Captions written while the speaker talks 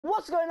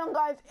What's going on,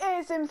 guys?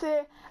 It's Sims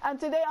here, and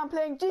today I'm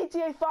playing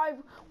GTA 5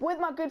 with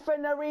my good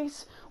friend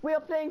Reese. We are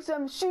playing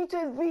some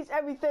shooters, vs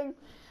everything.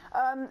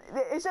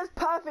 It's just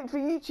perfect for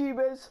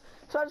YouTubers,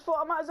 so I just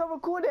thought I might as well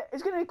record it.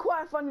 It's going to be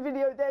quite a fun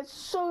video. There's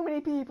so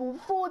many people,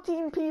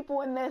 14 people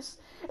in this.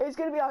 It's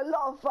going to be a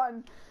lot of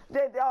fun.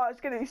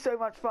 It's going to be so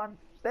much fun.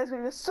 There's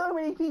going to be so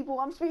many people.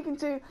 I'm speaking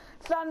to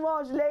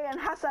Sanwaj, Lay and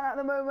Hassan at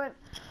the moment.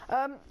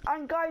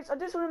 And guys, I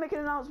just want to make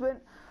an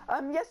announcement.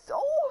 Yes,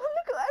 oh,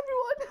 look at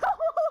everyone.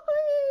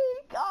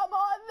 Come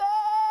on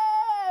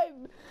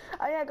then.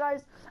 And yeah,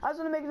 guys, I just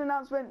want to make an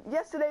announcement.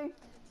 Yesterday,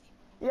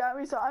 yeah,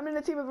 I'm in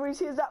the team of Reese.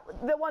 Here's that,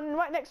 the one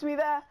right next to me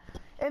there,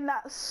 in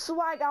that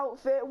swag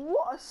outfit.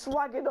 What a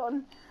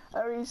swagadon,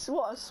 Reese,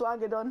 what a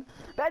swagadon.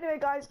 But anyway,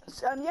 guys,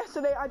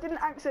 yesterday I did an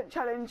accent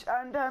challenge,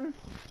 and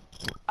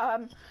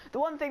the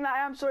one thing that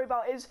I am sorry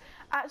about is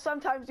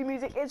sometimes the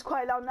music is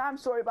quite loud, and I'm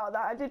sorry about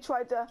that. I did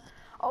try to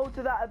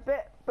alter that a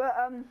bit,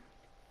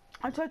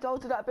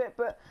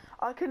 but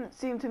I couldn't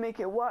seem to make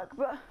it work.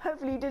 But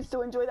hopefully you did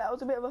still enjoy that. It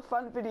was a bit of a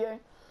fun video.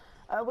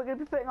 We're going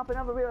to be putting up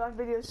another real life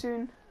video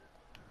soon.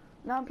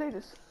 Now I'm playing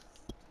this.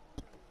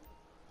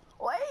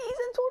 Oh, hey, he's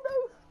in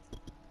Torno.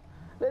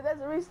 Look, there's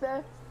a Reese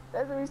there.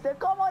 There's a Reese there.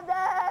 Come on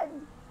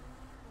then.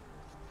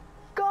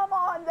 Come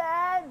on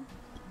then.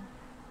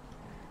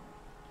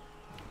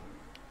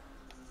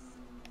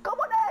 Come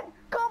on then!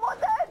 Come on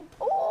then!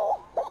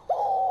 Oh,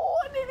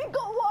 I nearly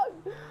got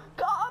one!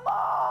 Come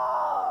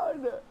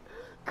on!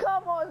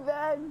 Come on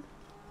then!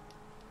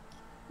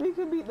 We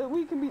can beat them,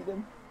 we can beat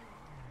them.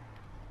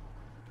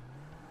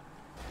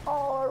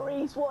 Oh,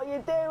 Reese, what are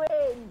you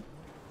doing?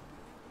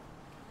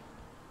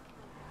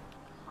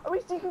 Oh,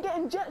 Reese, you can get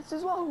in jets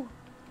as well.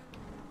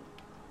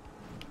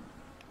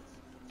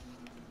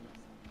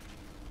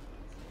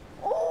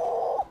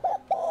 Oh,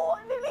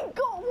 I nearly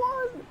got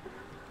one!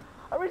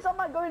 I reached out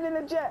my going in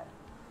a jet.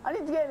 I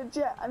need to get in a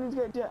jet. I need to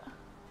get a jet.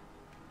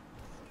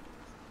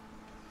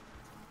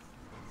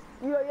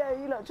 You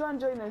lot, try and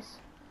join us.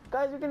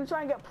 Guys, we're going to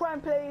try and get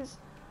prime plays.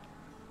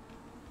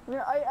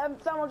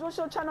 Samuel, what's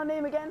your channel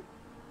name again?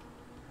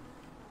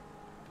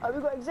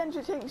 We've got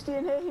Eccentric HD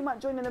in here. He might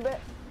join in a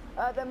bit.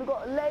 Then we've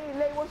got Lay.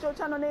 Lay, what's your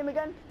channel name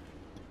again?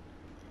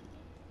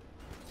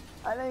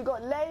 And then you've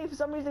got Lay. For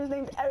some reason his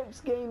name's Eric's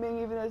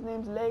Gaming, even though his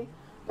name's Lay.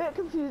 Bit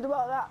confused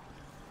about that.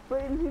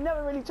 But he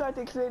never really tried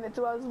to explain it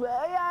to us, but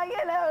yeah,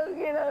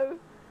 you know.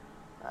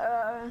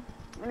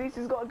 At least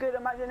he's got a good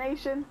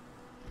imagination.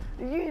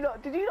 Did you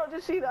not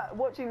just see that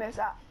watching this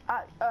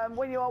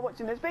when you are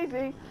watching this?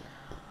 Basically,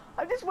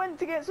 I just went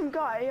to get some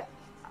guy,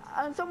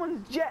 and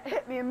someone's jet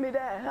hit me in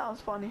midair. That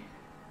was funny.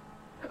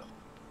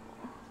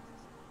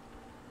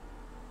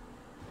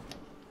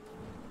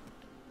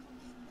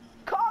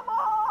 Come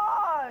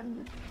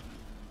on!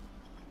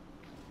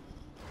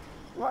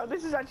 Wow,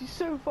 this is actually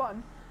so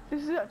fun.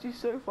 This is actually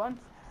so fun.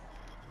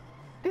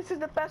 This is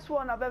the best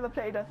one I've ever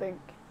played, I think.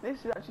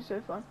 This is actually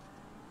so fun.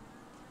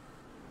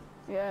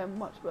 Yeah,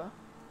 much better.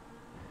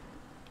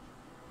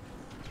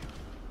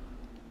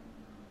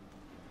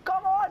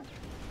 Come on!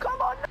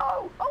 Come on,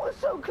 no! I was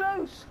so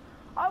close!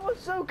 I was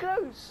so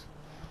close!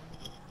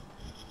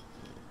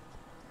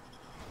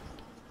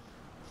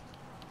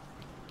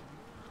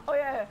 Oh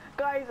yeah,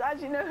 guys,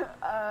 as you know,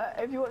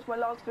 if you watched my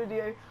last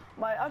video,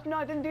 no,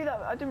 I didn't do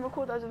that. I didn't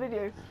record that as a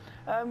video.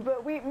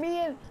 But me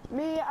and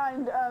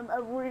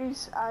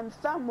Reese and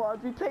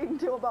Samwad, we played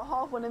until about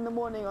 1:30 in the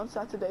morning on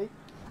Saturday,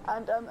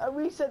 and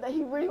Reese said that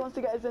he really wants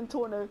to get a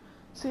Zentorno,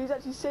 so he's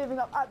actually saving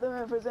up at the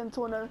moment for a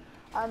Zentorno.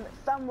 And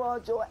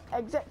Samwad, or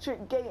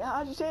Eccentric Gaming,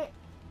 how do you say it?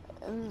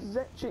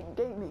 Eccentric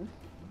Gaming.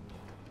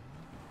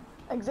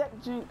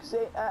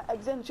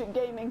 Eccentric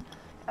Gaming,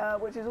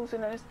 which is also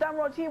known as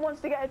Samwad, he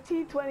wants to get a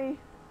T20.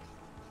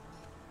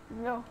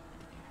 No.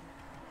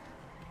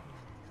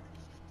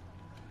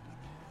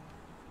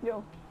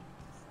 Yo.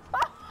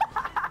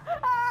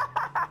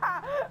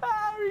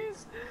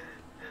 Reese.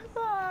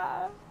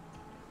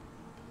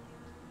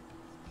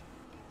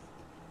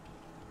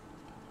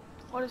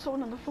 Oh, there's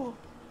someone on the floor.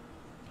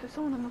 There's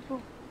someone on the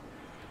floor.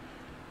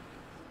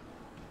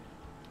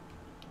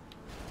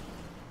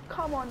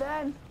 Come on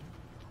then.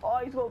 Oh,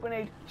 he's got a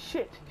grenade.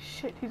 Shit,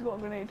 he's got a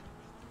grenade.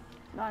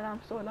 Nah, I'm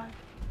still alive.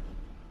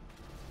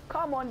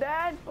 Come on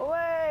Dan.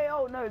 Away.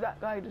 Oh no, that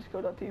guy just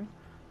killed our team.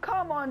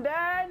 Come on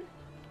Dan.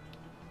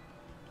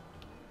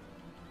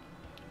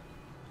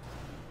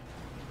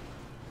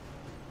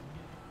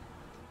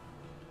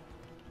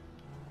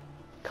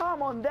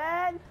 Come on,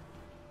 Dan!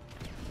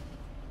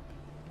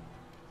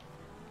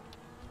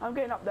 I'm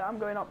getting up there, I'm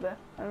going up there.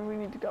 And we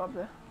need to go up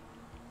there.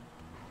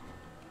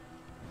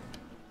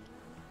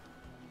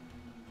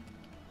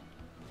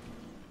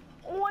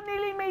 Oh, I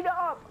nearly made it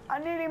up! I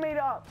nearly made it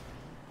up!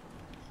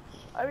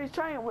 I was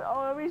trying it.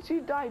 Oh, Reese, you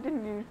died,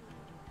 didn't you?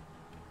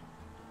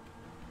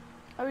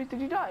 Oh, Reese,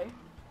 did you die?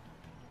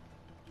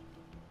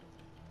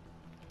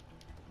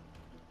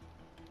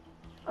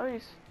 Oh,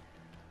 Reese.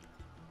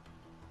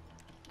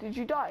 Did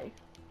you die?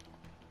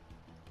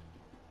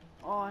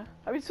 Oh, I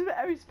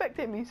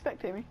spectate me.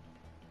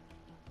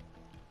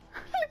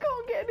 Look how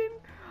I'm getting in.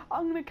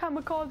 I'm gonna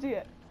kamikaze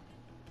it.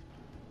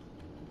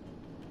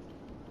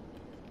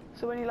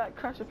 So when you like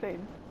crash a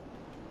plane.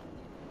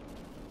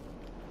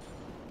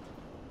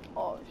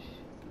 Oh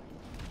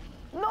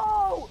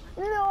no!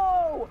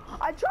 No!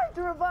 I tried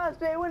to reverse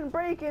but it wouldn't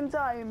break in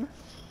time.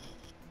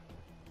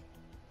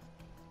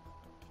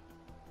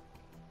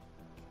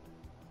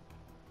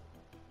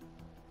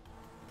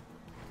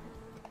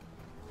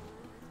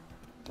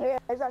 Yeah,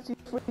 it's actually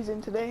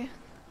freezing today.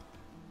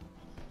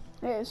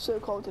 Yeah, it's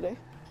so cold today.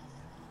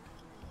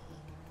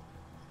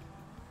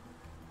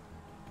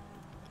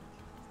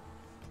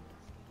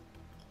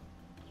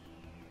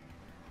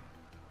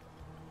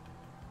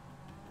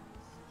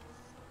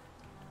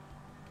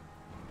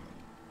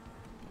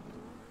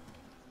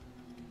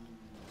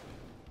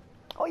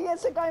 Oh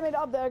yes, a guy made it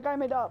up there, a guy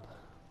made it up.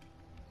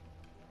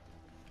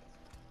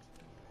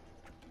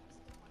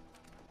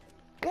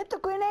 Get the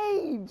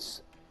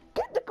grenades!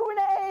 Get the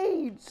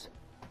grenades!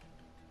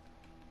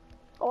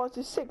 Oh, it's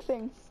a sick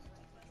thing.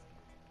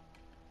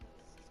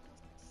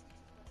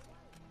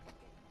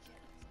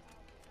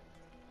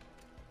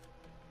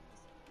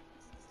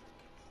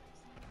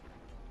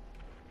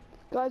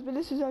 Guys, but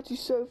this is actually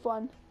so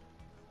fun.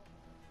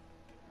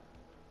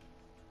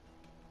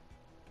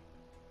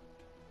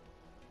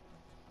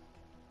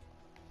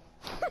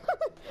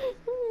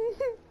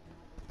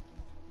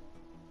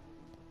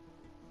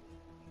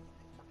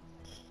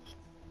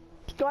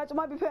 Guys, I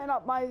might be putting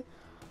up my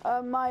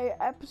my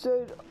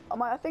episode,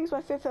 I think it's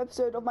my 5th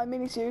episode of my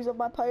mini-series of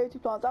my peyote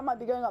plants. That might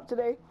be going up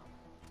today.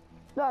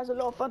 That was a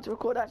lot of fun to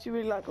record. I actually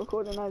really like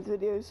recording those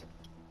videos.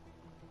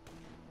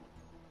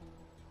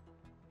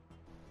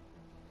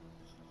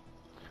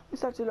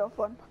 It's actually a lot of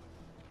fun.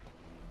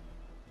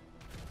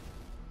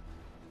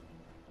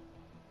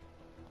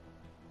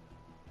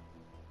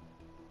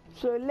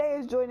 So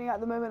Leia's joining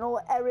at the moment,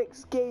 or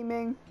Eric's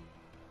Gaming.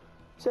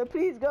 So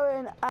please go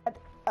in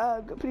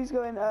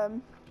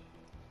and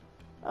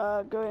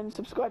go and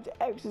subscribe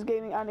to Eric's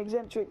Gaming and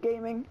Eccentric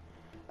Gaming.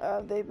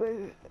 They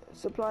both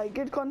supply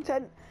good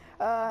content.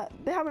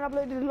 They haven't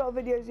uploaded a lot of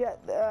videos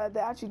yet. They're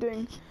actually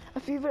doing a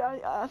few.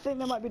 I think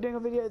they might be doing a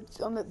video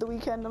on the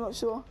weekend. I'm not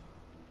sure.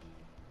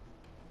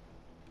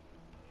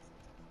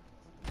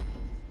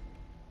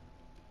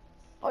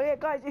 Oh yeah,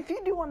 guys, if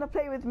you do want to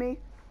play with me,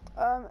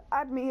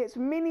 add me. It's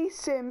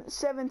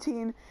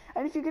minisim17,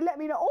 and if you could let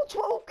me know, oh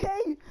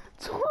 12k,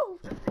 12.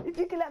 If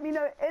you could let me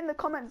know in the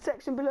comment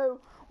section below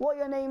what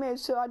your name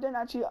is, so I don't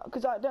actually,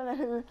 because I don't know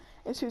who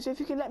is who. So if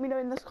you can let me know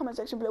in the comment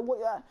section below what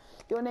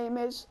your name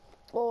is,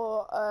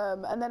 or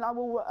and then I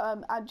will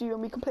add you,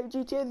 and we can play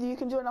GTA. You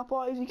can join our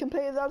parties. You can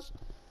play with us.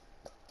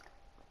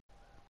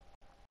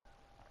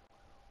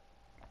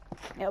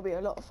 It'll be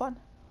a lot of fun.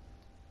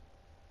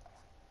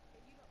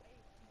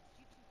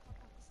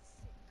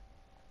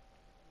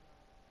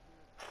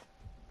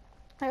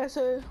 Yeah,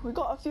 so we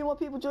got a few more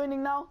people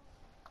joining now.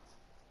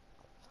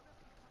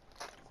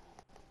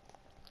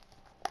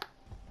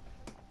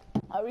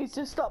 Aris,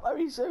 just stop.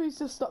 Aris,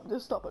 just stop.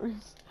 Just stop,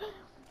 Aris.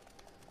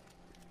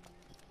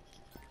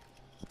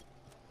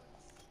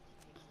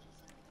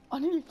 I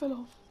nearly fell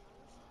off.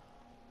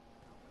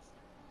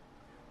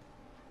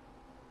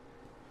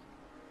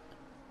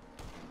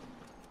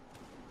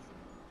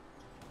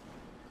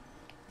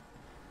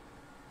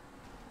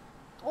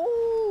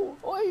 Oh,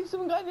 oi,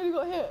 some guy nearly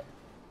got hit.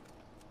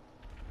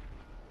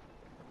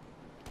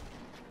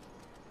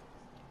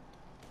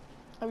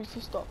 Aris,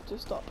 just stop.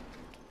 Just stop.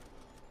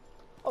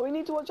 Oh, we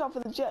need to watch out for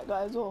the jet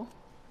guy as well.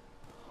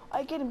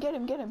 I get him, get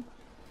him, get him.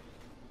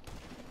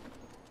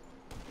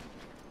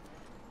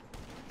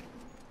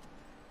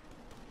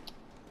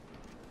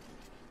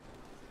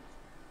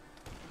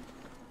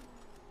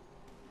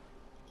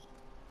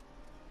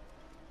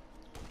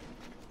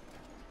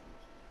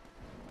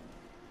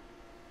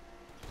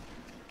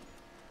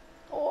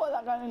 Oh,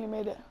 that guy nearly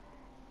made it.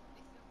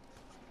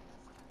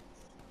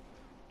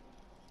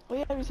 Oh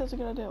yeah, he's such a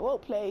good idea. Well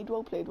played,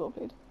 well played, well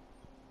played.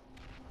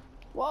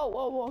 Whoa,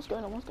 whoa, whoa, what's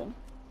going on, what's going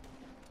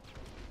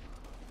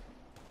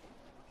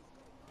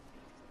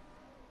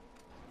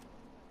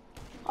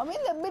on? I'm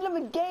in the middle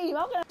of a game,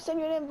 how can I send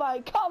you an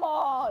invite? Come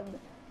on!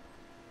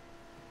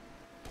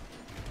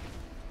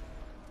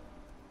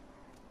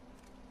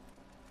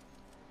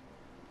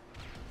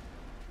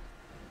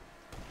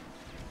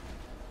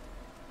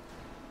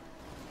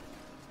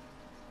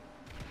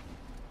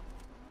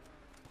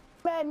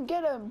 Man,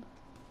 get him!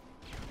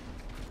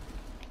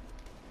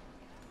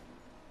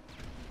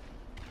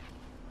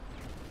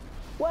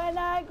 When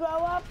I grow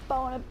up, I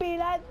wanna be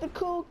like the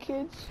cool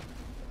kids.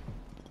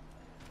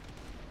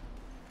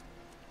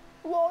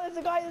 Whoa, there's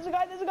a guy, there's a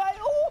guy, there's a guy.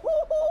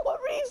 Oh,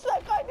 Reese,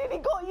 that guy nearly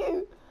got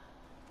you.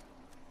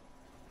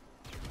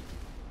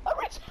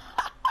 Reese.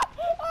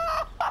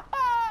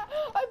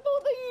 I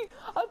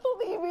thought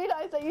that you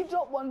realised that you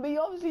dropped one, but you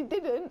obviously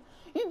didn't.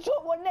 You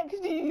dropped one next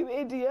to you, you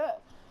idiot.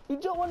 You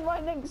dropped one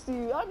right next to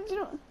you. How did you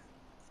not?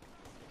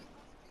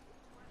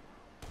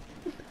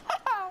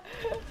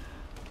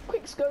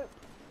 Quick scope.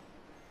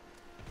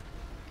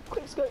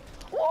 Quick scope.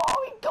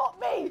 Whoa, he got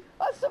me!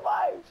 I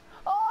survived!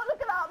 Oh,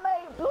 look at that,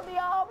 mate! Bloody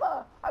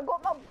armour! I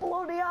got my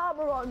bloody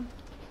armour on.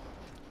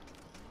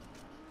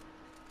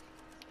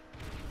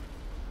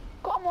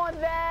 Come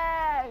on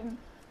then!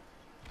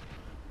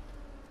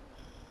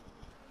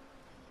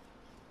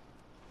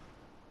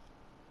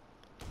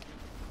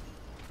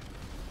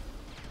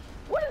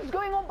 What is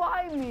going on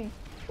behind me?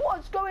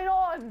 What's going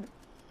on?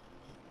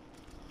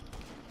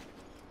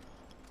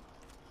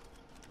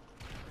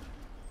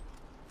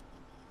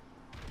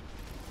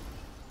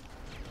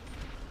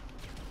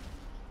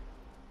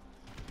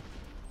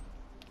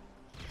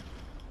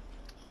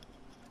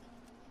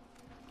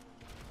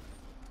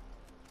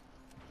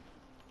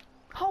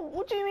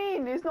 What do you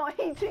mean it's not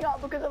heating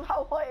up because of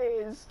how hot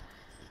it is?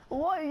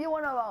 What are you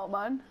on about,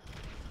 man?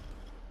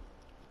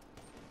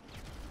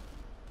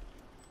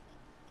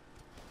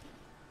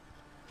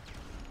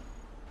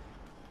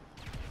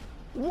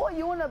 What are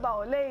you on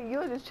about? Lay,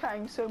 you're just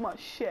chatting so much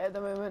shit at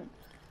the moment.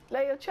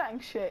 Lay, you're chatting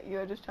shit.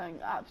 You're just chatting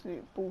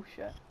absolute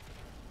bullshit.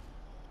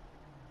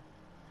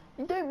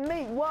 You don't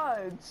make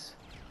words.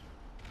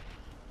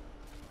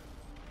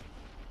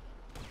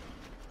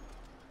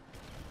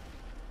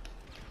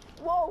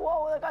 Whoa,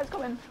 whoa, that guy's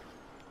coming.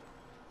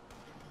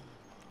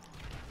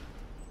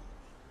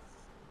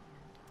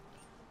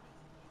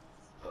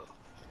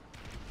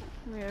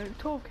 Yeah,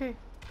 talkie.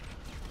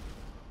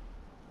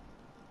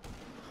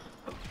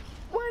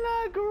 When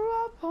I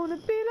grow up, I wanna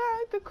be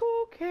like the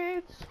cool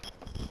kids.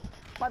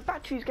 My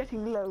battery's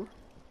getting low.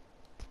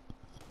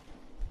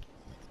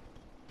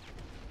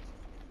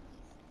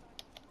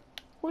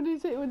 What did he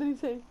say? What did he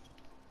say?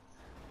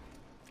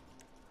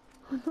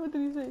 What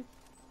did he say?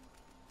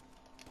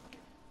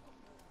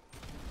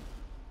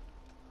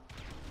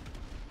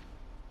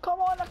 Come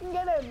on, I can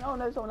get him. Oh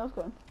no, someone else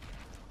going.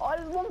 Oh,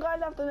 there's one guy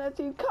left on their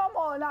team. Come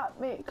on at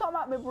me. Come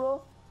at me,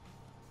 bro.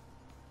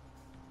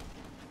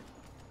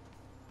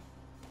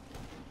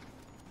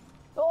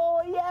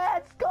 Oh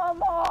yes,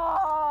 come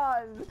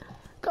on.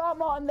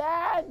 Come on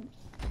then.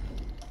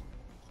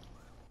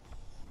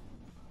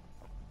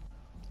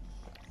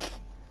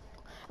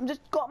 I've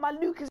just got my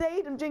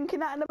Lucasade. I'm drinking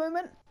that in a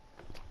moment.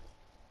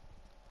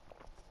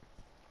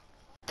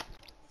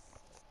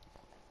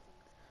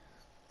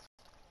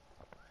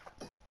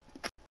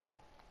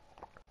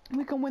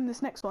 We can win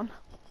this next one.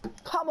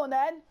 Come on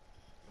then.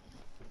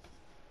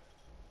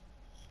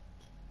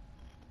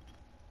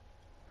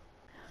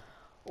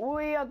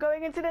 We are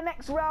going into the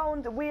next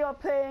round. We are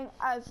playing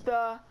as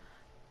the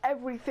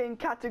everything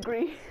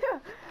category.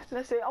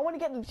 Let's see. I want to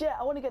get the jet.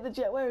 I want to get the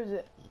jet. Where is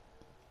it?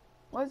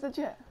 Where's the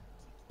jet?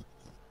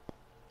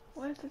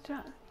 Where's the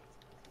jet?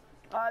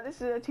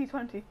 This is a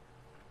T20.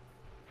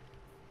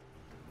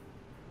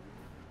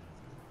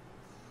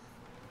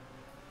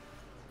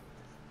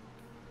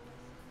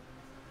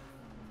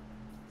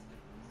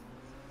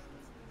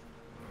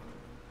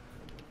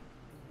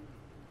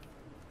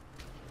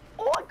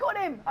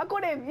 I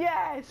got him,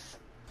 yes!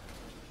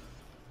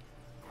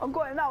 I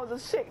got him, that was a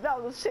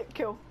sick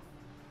kill.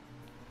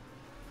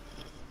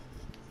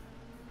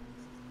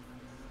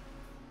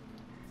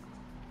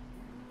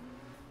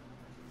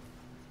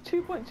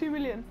 $2.2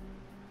 million.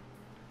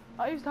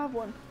 I used to have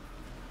one.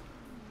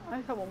 But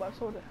I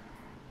sold it.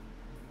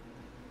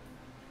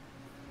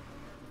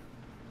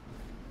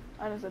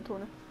 And it's a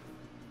tournament.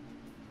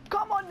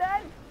 Come on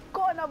then!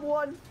 Got another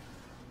one!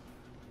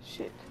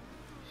 Shit.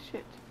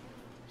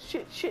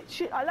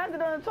 I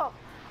landed on the top.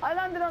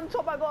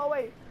 I got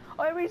away.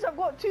 Oh, it means I've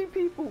got two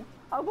people.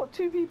 I've got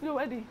two people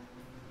already.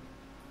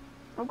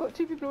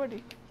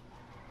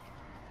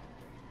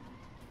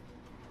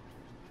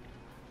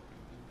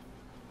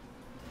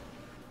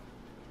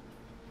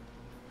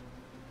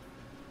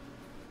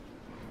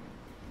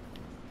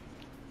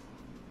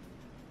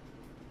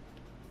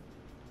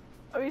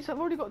 Oh, yes, I've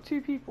already got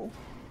two people.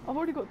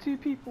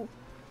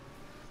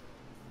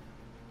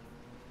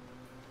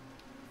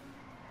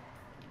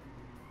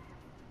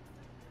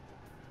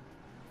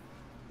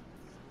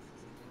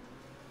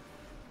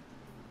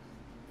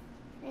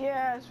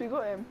 Yes, we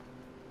got him.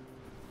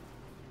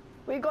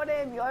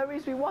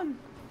 Iris, we won.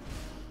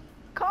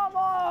 Come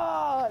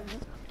on!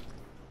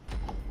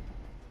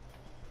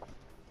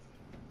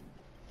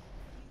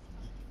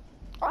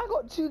 I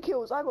got two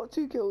kills.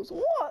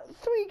 What?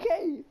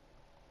 3K?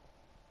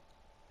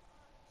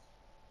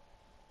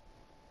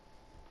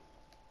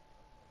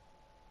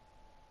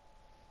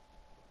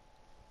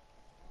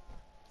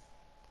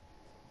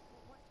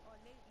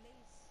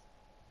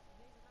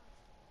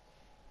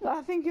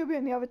 I think he'll be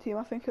in the other team.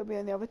 How come we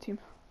only get 3 kills?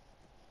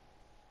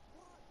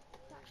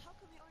 That's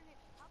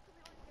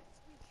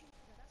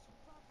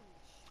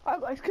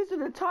rubbish. It's because of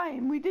the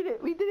time. We did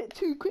it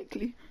too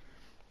quickly.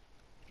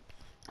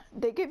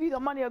 They give you the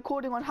money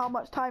according on how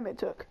much time it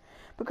took,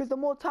 because the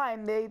more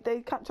time they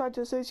can't try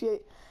to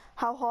associate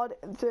how hard.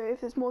 So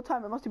if there's more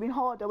time, it must have been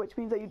harder, which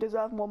means that you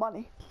deserve more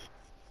money.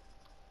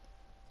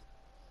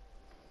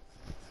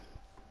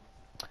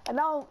 And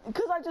now,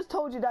 because I just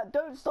told you that,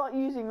 don't start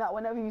using that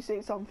whenever you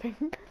say something.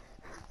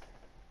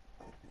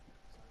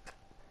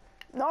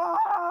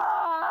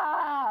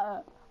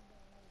 Ah!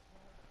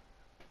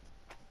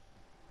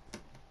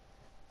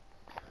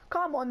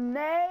 Come on,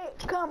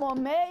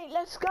 mate.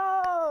 Let's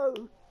go.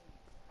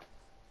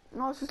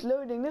 No, it's just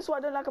loading. This is what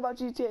I don't like about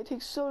GTA. It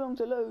takes so long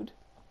to load.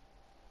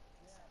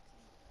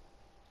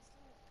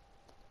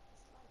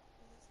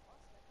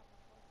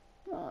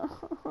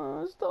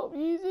 want to stop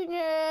using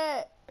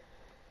it.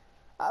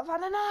 I've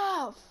had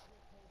enough.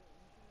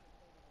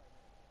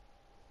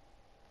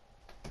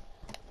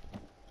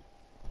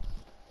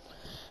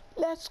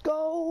 Let's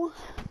go.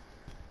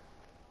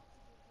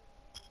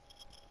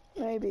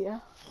 Maybe, yeah.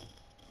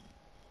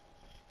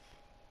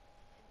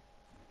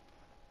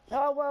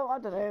 Oh well, I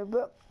don't know,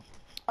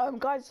 but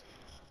guys,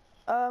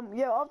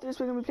 yeah. After this,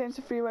 we're gonna be playing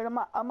some free mode.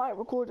 I might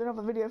record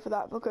another video for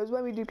that because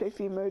when we do play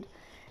free mode,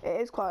 it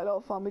is quite a lot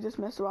of fun. We just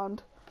mess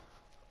around.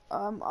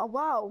 Oh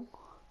wow,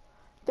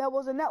 there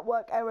was a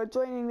network error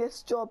joining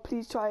this job.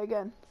 Please try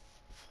again.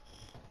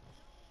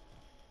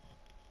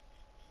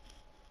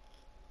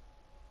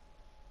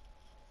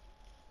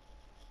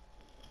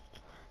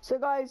 So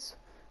guys,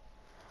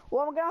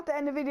 well, I'm gonna have to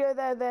end the video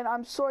there. Then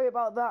I'm sorry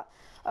about that.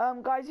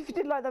 Guys, if you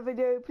did like that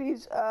video,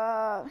 please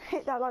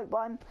hit that like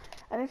button,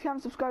 and if you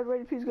haven't subscribed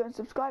already, please go and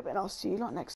subscribe, and I'll see you lot next time.